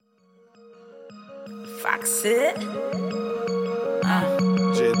Foxy.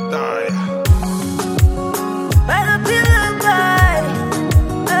 Daya. By the pillow boy.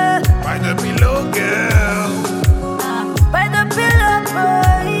 By the pillow girl. By the pillow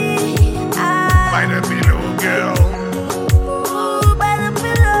boy. By the pillow girl. Ooh, by the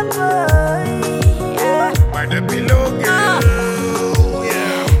pillow boy. By the pillow girl.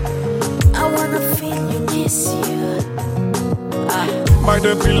 Yeah. I wanna feel you, kiss you. By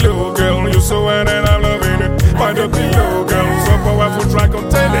the pillow girl, you so wet and I'm loving it. By the pillow girl, so powerful, try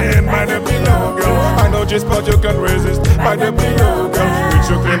containing. By the pillow girl, I know just what you can resist. By the pillow girl, reach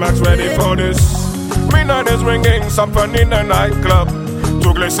your climax, ready for this. Midnight is ringing, something in the nightclub.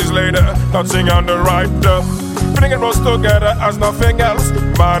 2 glasses later, dancing on the right dub. Feeling us together as nothing else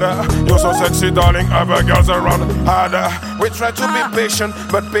matter. You're so sexy, darling, other girls around harder. We try to be patient,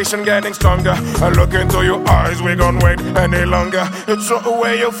 but patient getting stronger. I look into your eyes, we gon' wait any longer. It's so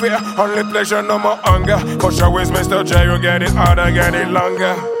away you fear, only pleasure, no more hunger. Push away, Mr. Djay, you get it harder, get it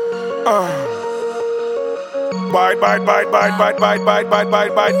longer. Bite, bite, bite, bite, bite, bite, bite, bite,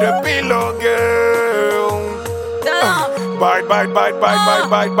 bite, bite the pillow girl. Bite, bite, bite, bite, bite,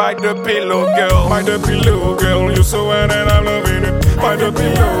 bite, bite the pillow girl. Bite the pillow girl, you so wet and I'm loving it. Bite the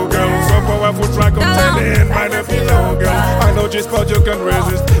pillow girl, so powerful, try containing. Bite the pillow girl, I know just what you can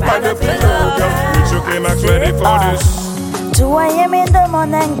resist. Bite the pillow girl, reach your climax, ready for this. 2 a.m. in the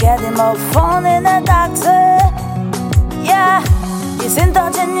morning, getting more phone in the doctor. Yeah, he's in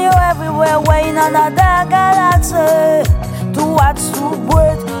touching you everywhere, waiting on another galaxy. To watch, to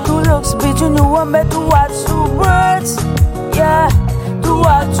breathe, to looks between you and me, to watch, to breathe. Yeah, to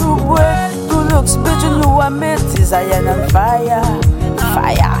watch, to breathe, to looks between you and me, desire and fire,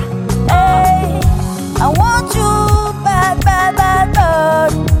 fire. Hey, I want you bad, bad, bad,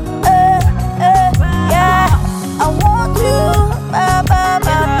 bad. Yeah, I want you bad, bad,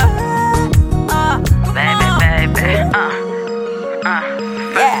 bad. Baby,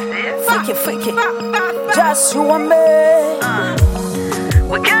 yeah, freaky, just you and me.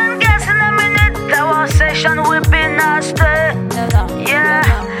 We can't guess in a minute. Our session will be nasty. Yeah,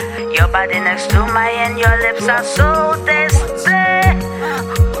 your body next to mine, your lips are so tasty.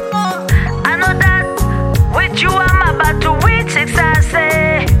 I know that with you I'm about to reach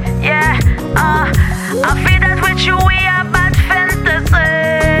ecstasy. Yeah, I feel that with you we are bad fantasy.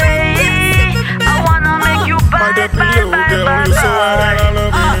 I wanna make you bad, bad, bad, bad,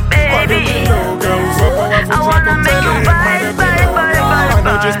 bad. Baby, I wanna make you bad, bad, bad, bad. I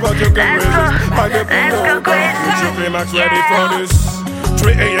know just what you can resist. By the pillow girl, reach your climax, ready for this.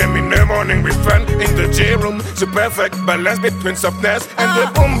 3 a.m. in the morning with fun in the Djay room. The perfect balance between softness and the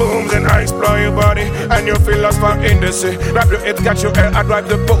boom booms. And I explore your body and you feel lost far in the sea. Grab your head, catch your hair, I drive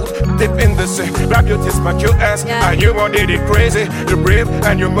the boat deep in the sea. Grab your tits, back your ass, and you want it crazy. You breathe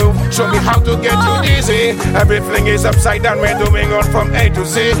and you move, show me how to get you easy. Everything is upside down, we're doing on from A to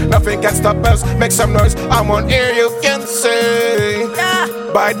Z. Nothing can stop us, make some noise, I want hear you can say.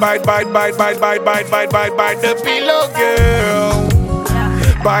 Bite, bite, bite, bite, bite, bite, bite, bite, bite, bite the pillow girl.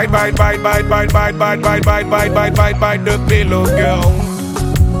 Bite, bite, bite, bite, bite, bite, bite, bite, bite, bite, bite, bite, bite the pillow girl.